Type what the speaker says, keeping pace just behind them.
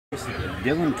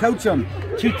Dillon, coach,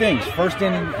 two things. First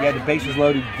inning, you had the bases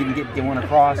loaded, didn't get one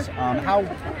across. How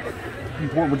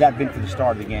important would that have been for the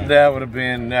start of the game? That would have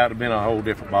been a whole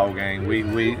different ball game.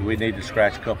 We need to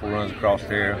scratch a couple runs across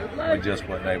there. We just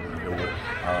wasn't able to do it.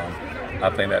 I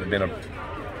think that would have been a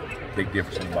big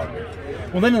difference in the ball game.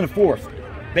 Well, then in the fourth,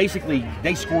 basically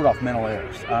they scored off mental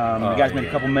errors. You guys made a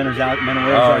couple mental errors out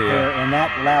there, and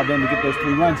that allowed them to get those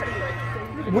 3 runs.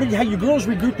 How your girls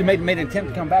regrouped and made an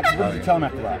attempt to come back? What did you tell them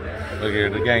after that? Look here,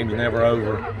 the game's never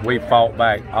over. We fought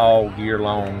back all year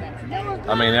long.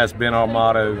 I mean, that's been our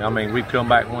motto. I mean, we've come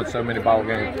back and won so many ball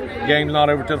games. The game's not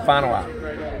over till the final out.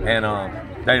 And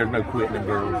there's no quitting them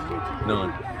girls,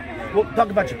 none. Well, talk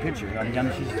about your pitcher. I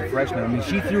mean, she's just a freshman. I mean,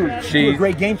 she threw a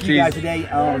great game for you guys today.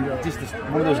 Just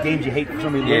one of those games you hate for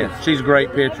somebody to lose. Yeah, she's a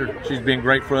great pitcher. She's been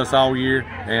great for us all year,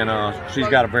 and she's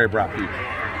got a very bright future.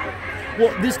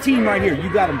 Well, this team right here,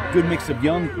 you got a good mix of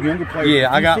younger players.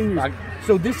 Yeah,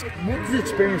 So what's this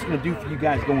experience going to do for you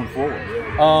guys going forward?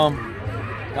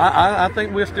 I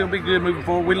think we'll still be good moving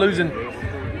forward. We're losing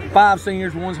 5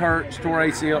 seniors. One's hurt, tore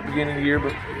ACL at the beginning of the year,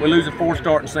 but we're losing 4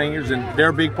 starting seniors, and they're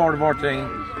a big part of our team.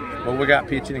 But we got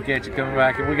pitching and catching coming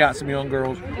back, and we got some young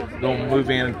girls going to move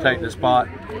in and take the spot,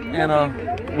 and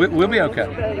we'll be okay.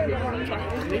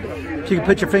 If you could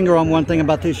put your finger on one thing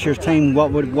about this year's team,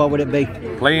 what would it be?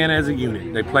 Playing as a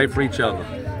unit. They play for each other.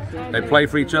 They play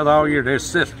for each other all year. They're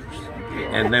sisters,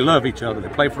 and they love each other. They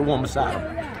play for the one beside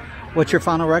them. What's your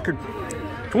final record?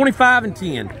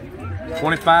 25-10.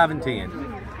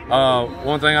 25-10.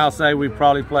 One thing I'll say, we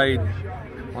probably played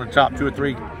one of the top 2 or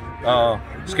 3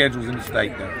 schedules in the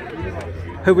state, though.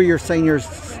 Who were your senior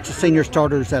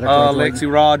starters that are graduating?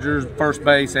 Lexi Rogers, first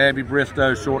base, Abby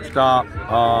Bristow, shortstop,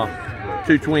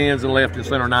 2 twins, and left and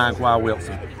center 9, Kawhi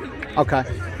Wilson. Okay.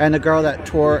 And the girl that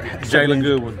tore Jayla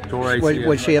Goodwin tore ACL.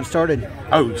 Would she have started?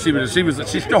 Oh, she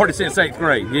started since 8th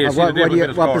grade. Yeah, what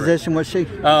position was she?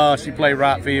 She played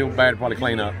right field, batted probably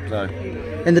clean up. So.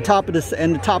 In the top of the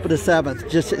 7th,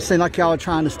 just it seemed like y'all were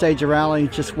trying to stage a rally.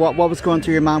 Just what was going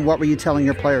through your mind? What were you telling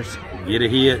your players? Get a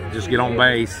hit, just get on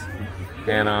base,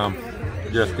 and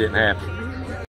just didn't happen.